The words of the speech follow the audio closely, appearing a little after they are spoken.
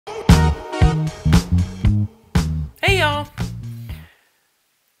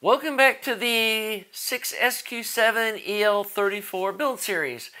Welcome back to the 6SQ7 EL34 build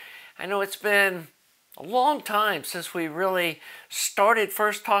series. I know it's been a long time since we really started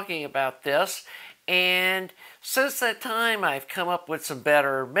first talking about this, and since that time I've come up with some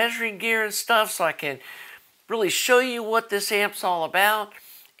better measuring gear and stuff so I can really show you what this amp's all about.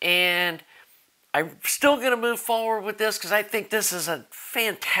 And I'm still going to move forward with this because I think this is a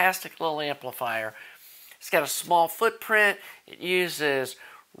fantastic little amplifier. It's got a small footprint. It uses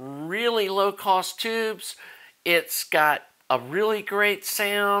really low cost tubes. It's got a really great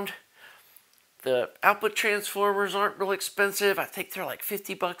sound. The output transformers aren't real expensive. I think they're like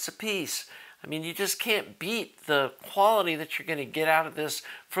 50 bucks a piece. I mean, you just can't beat the quality that you're going to get out of this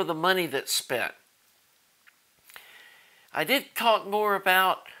for the money that's spent. I did talk more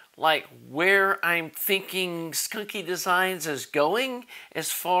about like where I'm thinking Skunky Designs is going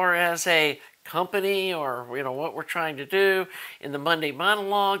as far as a company, or what we're trying to do in the Monday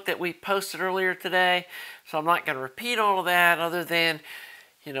monologue that we posted earlier today. So I'm not going to repeat all of that, other than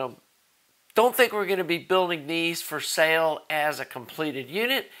don't think we're going to be building these for sale as a completed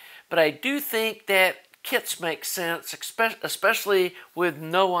unit, but I do think that kits make sense, especially with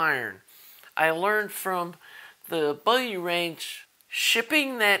no iron. I learned from the buggy range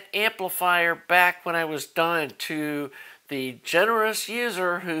shipping that amplifier back when I was done to the generous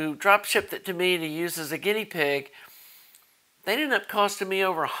user who drop shipped it to me to use as a guinea pig. They ended up costing me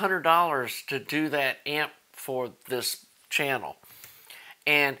over $100 to do that amp for this channel.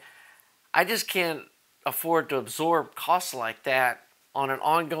 And I just can't afford to absorb costs like that on an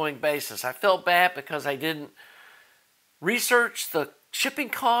ongoing basis. I felt bad because I didn't research the shipping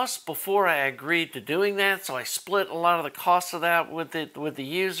costs before I agreed to doing that, so I split a lot of the costs of that with the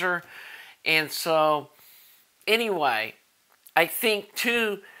user. And so anyway, I think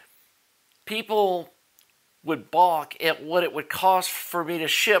too, people would balk at what it would cost for me to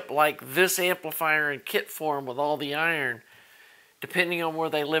ship like this amplifier in kit form with all the iron. Depending on where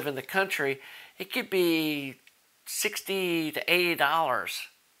they live in the country, it could be $60 to $80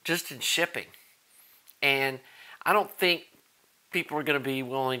 just in shipping. And I don't think people are going to be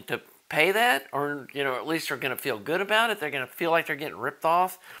willing to pay that, or at least are going to feel good about it. They're going to feel like they're getting ripped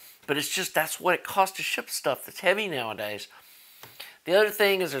off. But it's just, that's what it costs to ship stuff that's heavy nowadays. The other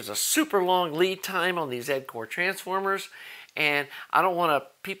thing is there's a super long lead time on these EdCore transformers, and I don't want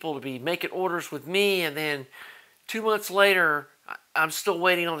people to be making orders with me and then 2 months later I'm still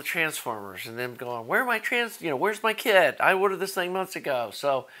waiting on the transformers and them going, where are my where's my kit? I ordered this thing months ago.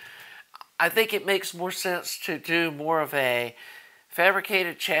 So I think it makes more sense to do more of a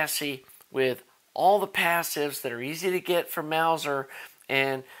fabricated chassis with all the passives that are easy to get from Mauser,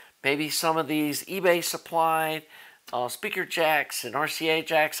 and maybe some of these eBay supplied speaker jacks and RCA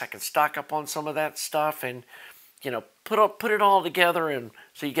jacks. I can stock up on some of that stuff and put it all together, and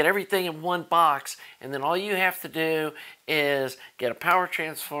so you get everything in one box, and then all you have to do is get a power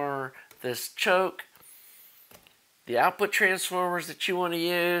transformer, this choke, the output transformers that you want to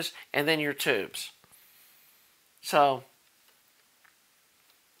use, and then your tubes. So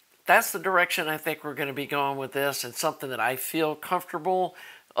that's the direction I think we're going to be going with this, and something that I feel comfortable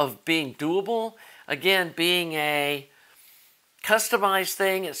of being doable. Again, being a customized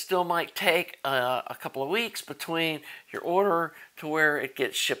thing, it still might take a couple of weeks between your order to where it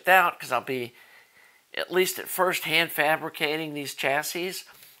gets shipped out, because I'll be, at least at first, hand fabricating these chassis,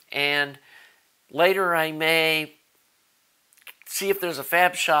 and later I may see if there's a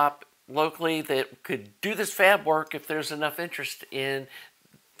fab shop locally that could do this fab work if there's enough interest in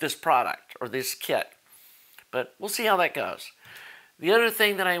this product or this kit. But we'll see how that goes. The other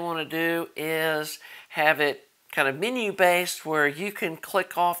thing that I want to do is have it kind of menu based, where you can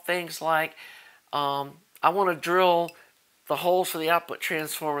click off things like I want to drill the holes for the output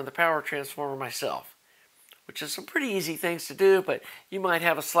transformer and the power transformer myself, which is some pretty easy things to do. But you might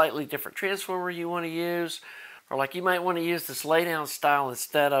have a slightly different transformer you want to use, or like you might want to use this lay down style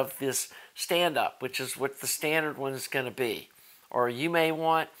instead of this stand up, which is what the standard one is going to be. Or you may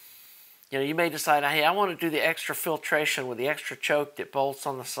want, you may decide, hey, I want to do the extra filtration with the extra choke that bolts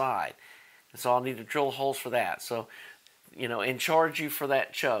on the side. And so I'll need to drill holes for that. So, and charge you for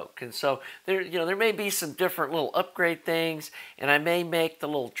that choke. And so there may be some different little upgrade things, and I may make the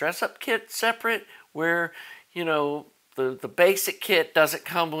little dress-up kit separate, where, the basic kit doesn't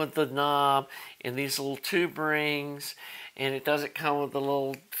come with the knob and these little tube rings, and it doesn't come with the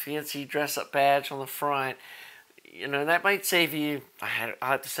little fancy dress-up badge on the front. That might save you, I'll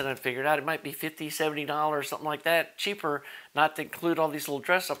have to sit down and figure it out, it might be $50, $70, something like that, cheaper, not to include all these little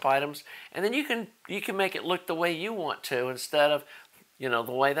dress-up items. And then you can make it look the way you want to, instead of, the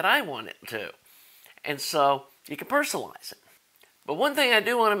way that I want it to. And so you can personalize it. But one thing I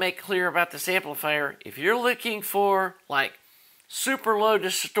do want to make clear about this amplifier, if you're looking for like super low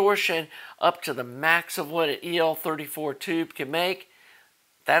distortion up to the max of what an EL34 tube can make,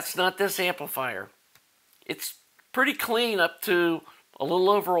 that's not this amplifier. It's pretty clean up to a little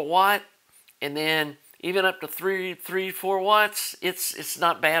over a watt, and then even up to 4 watts, it's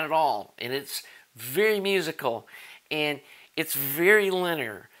not bad at all. And it's very musical, and it's very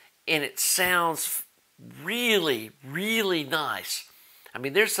linear, and it sounds really, really nice. I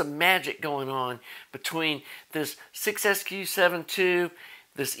mean, there's some magic going on between this 6SQ7 tube,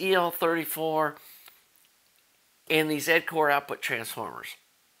 this EL34, and these Edcore output transformers.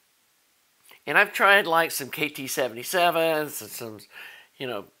 And I've tried like some KT77s and some,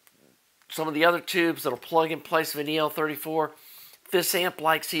 some of the other tubes that'll plug in place of an EL34. This amp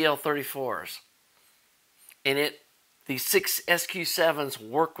likes EL34s. And these 6SQ7s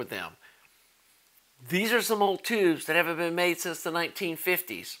work with them. These are some old tubes that haven't been made since the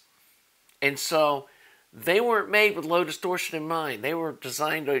 1950s. And so they weren't made with low distortion in mind. They were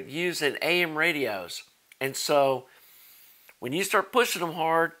designed to use in AM radios. And so when you start pushing them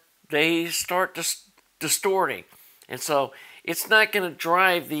hard, they start distorting. And so it's not going to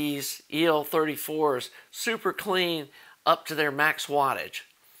drive these EL34s super clean up to their max wattage.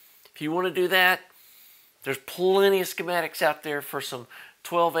 If you want to do that, there's plenty of schematics out there for some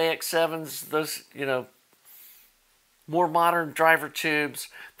 12AX7s, those, more modern driver tubes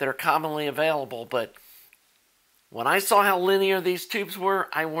that are commonly available. But when I saw how linear these tubes were,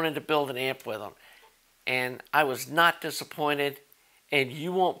 I wanted to build an amp with them. And I was not disappointed, and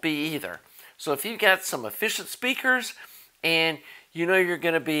you won't be either. So if you've got some efficient speakers and you're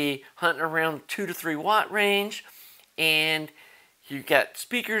going to be hunting around 2 to 3 watt range, and you've got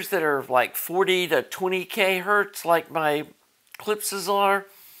speakers that are like 40 to 20K hertz like my Clipses are,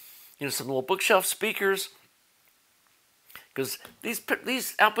 some little bookshelf speakers, because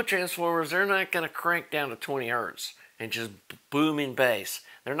these output transformers, they're not going to crank down to 20 hertz and just booming bass.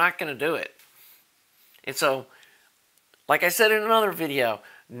 They're not going to do it. And so, like I said in another video,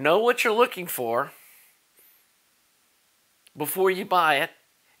 know what you're looking for before you buy it,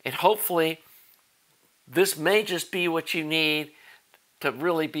 and hopefully this may just be what you need to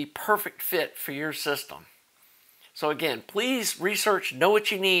really be perfect fit for your system. So again, please research, know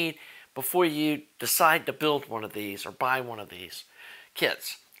what you need before you decide to build one of these or buy one of these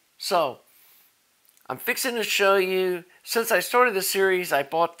kits. So I'm fixing to show you, since I started this series, I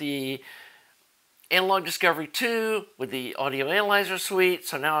bought the Analog Discovery 2 with the audio analyzer suite,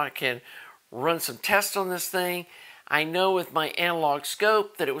 so now I can run some tests on this thing. I know with my analog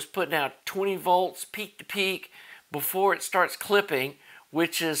scope that it was putting out 20 volts peak to peak before it starts clipping,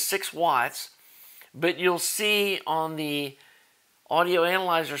 which is 6 watts. But you'll see on the audio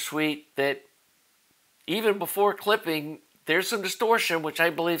analyzer suite that even before clipping, there's some distortion, which I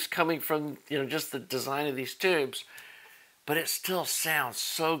believe is coming from just the design of these tubes. But it still sounds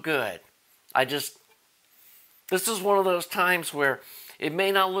so good. This is one of those times where it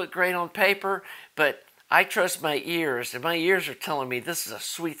may not look great on paper, but I trust my ears, and my ears are telling me this is a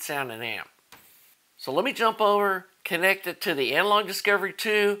sweet sounding amp. So let me jump over, connect it to the Analog Discovery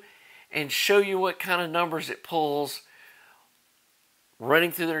 2, and show you what kind of numbers it pulls running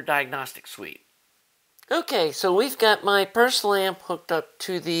through their diagnostic suite. Okay, so we've got my personal amp hooked up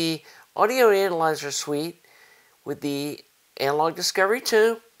to the audio analyzer suite with the Analog Discovery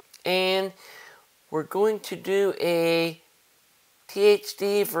 2, and we're going to do a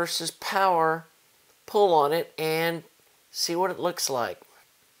THD versus power pull on it and see what it looks like.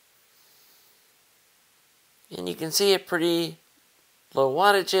 And you can see it pretty low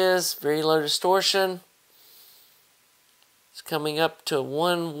wattages, very low distortion. It's coming up to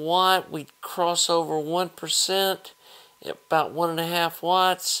 1 watt. We cross over 1% at about 1.5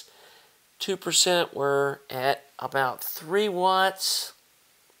 watts. 2% we're at about 3 watts.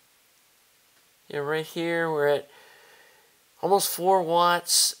 Right here we're at almost 4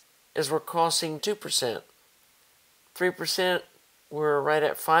 watts as we're crossing 2%. 3% we're right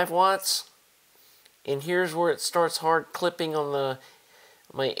at 5 watts. And here's where it starts hard clipping on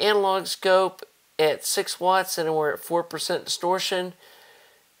my analog scope at 6 watts, and we're at 4% distortion.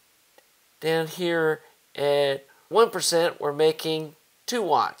 Down here at 1%, we're making 2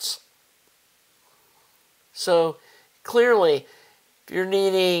 watts. So clearly, if you're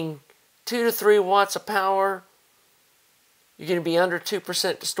needing 2 to 3 watts of power, you're going to be under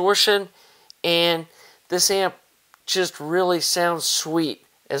 2% distortion, and this amp just really sounds sweet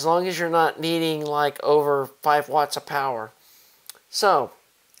as long as you're not needing like over 5 watts of power. So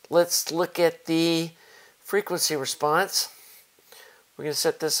let's look at the frequency response. We're going to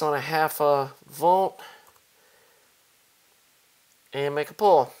set this on a 0.5 volt. and make a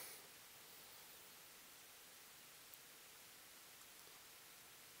pull.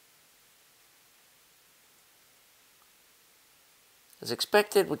 As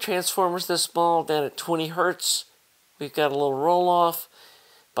expected, with transformers this small, down at 20 hertz, we've got a little roll off.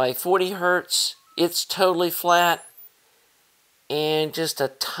 By 40 hertz, it's totally flat, and just a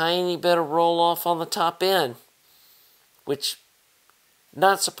tiny bit of roll off on the top end, which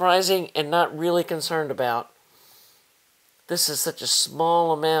not surprising and not really concerned about. This is such a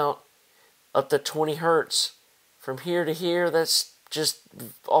small amount up to 20 hertz. From here to here, that's just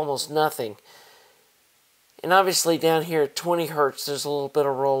almost nothing. And obviously down here at 20 hertz, there's a little bit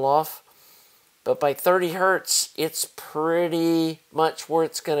of roll off. But by 30 hertz, it's pretty much where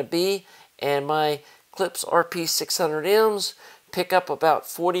it's going to be. And my Klipsch RP600Ms pick up about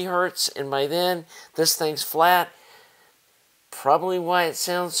 40 hertz. And by then, this thing's flat. Probably why it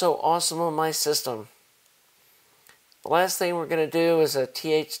sounds so awesome on my system. The last thing we're going to do is a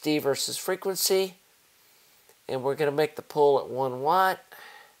THD versus frequency. And we're going to make the pull at 1 watt.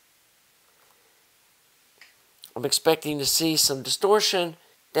 I'm expecting to see some distortion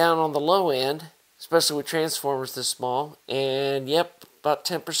down on the low end, especially with transformers this small. And yep, about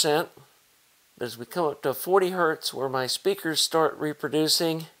 10%. But as we come up to 40 hertz, where my speakers start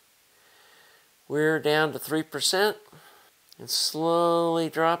reproducing, we're down to 3%. And slowly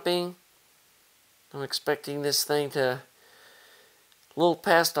dropping. I'm expecting this thing to, a little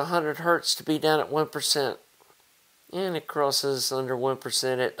past 100 hertz, to be down at 1%. And it crosses under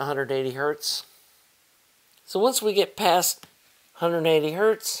 1% at 180 hertz. So once we get past 180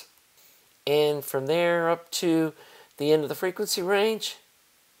 hertz, and from there up to the end of the frequency range,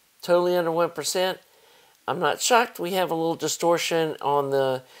 totally under 1%, I'm not shocked we have a little distortion on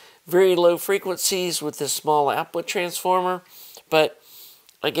the very low frequencies with this small output transformer. But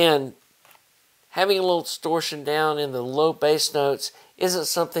again, having a little distortion down in the low bass notes isn't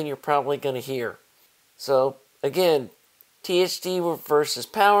something you're probably going to hear. So again, THD versus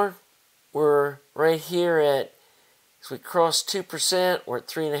power. We're right here at, as we cross 2%, we're at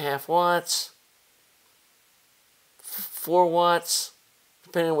 3.5 watts, 4 watts,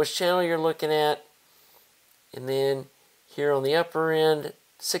 depending on which channel you're looking at. And then here on the upper end,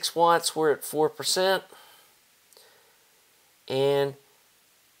 6 watts, we're at 4%. And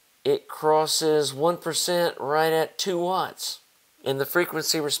it crosses 1% right at 2 watts. And the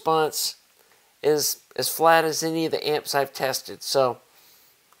frequency response is as flat as any of the amps I've tested. So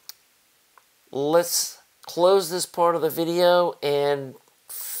let's close this part of the video and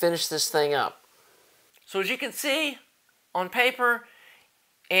finish this thing up. So as you can see on paper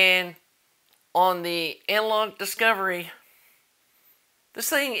and on the analog discovery, this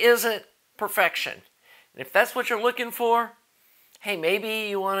thing isn't perfection. And if that's what you're looking for, hey, maybe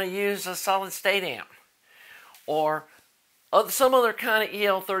you want to use a solid state amp or some other kind of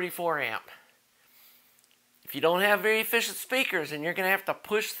EL34 amp. If you don't have very efficient speakers and you're going to have to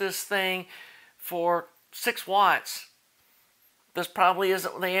push this thing for 6 watts, this probably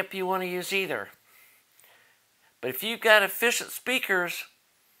isn't the amp you want to use either. But if you've got efficient speakers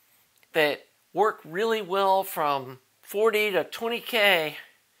that work really well from 40 to 20K,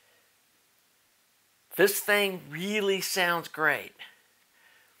 this thing really sounds great.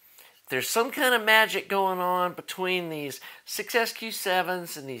 There's some kind of magic going on between these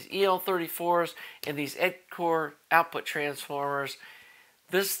 6SQ7s and these EL34s and these Edcore output transformers.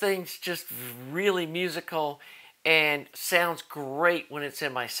 This thing's just really musical and sounds great when it's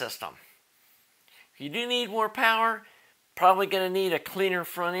in my system. If you do need more power, probably going to need a cleaner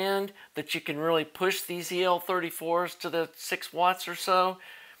front end that you can really push these EL34s to the 6 watts or so,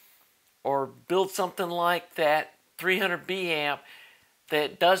 or build something like that 300B amp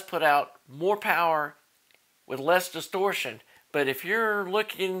that does put out more power with less distortion. But if you're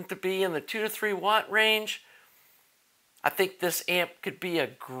looking to be in the 2 to 3 watt range, I think this amp could be a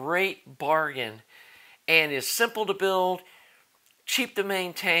great bargain and is simple to build, cheap to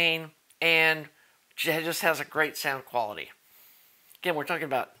maintain, and just has a great sound quality. Again, we're talking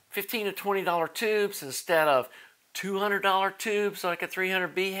about $15 to $20 tubes instead of $200 tubes like a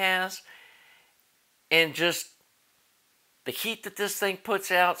 300B has. And just the heat that this thing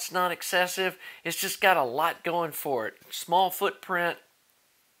puts out, it's not excessive. It's just got a lot going for it. Small footprint.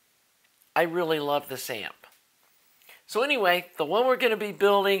 I really love this amp. So anyway, the one we're going to be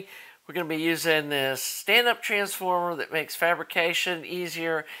building, we're going to be using this stand-up transformer that makes fabrication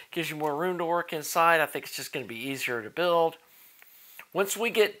easier, gives you more room to work inside. I think it's just going to be easier to build. Once we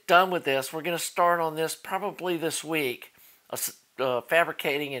get done with this, we're going to start on this probably this week,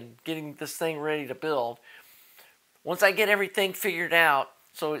 fabricating and getting this thing ready to build. Once I get everything figured out,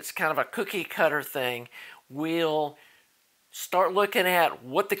 so it's kind of a cookie cutter thing, we'll start looking at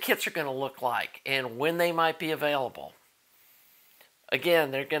what the kits are going to look like and when they might be available.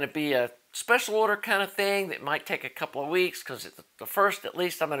 Again, they're going to be a special order kind of thing that might take a couple of weeks, because the first, at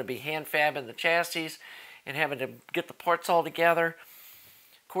least, I'm going to be hand fabbing the chassis and having to get the parts all together.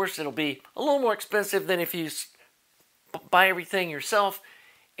 Of course, it'll be a little more expensive than if you buy everything yourself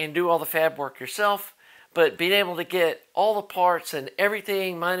and do all the fab work yourself. But being able to get all the parts and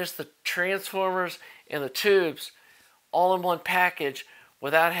everything minus the transformers and the tubes all in one package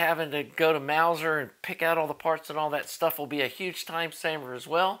without having to go to Mauser and pick out all the parts and all that stuff will be a huge time saver as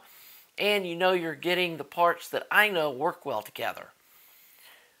well. And you know you're getting the parts that I know work well together.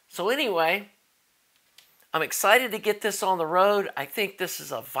 So anyway, I'm excited to get this on the road. I think this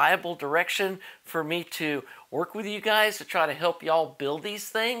is a viable direction for me to work with you guys to try to help y'all build these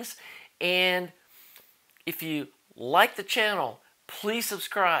things. And if you like the channel, please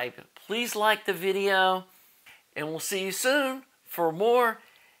subscribe. Please like the video. And we'll see you soon for more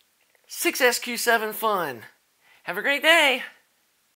 6SQ7 fun. Have a great day.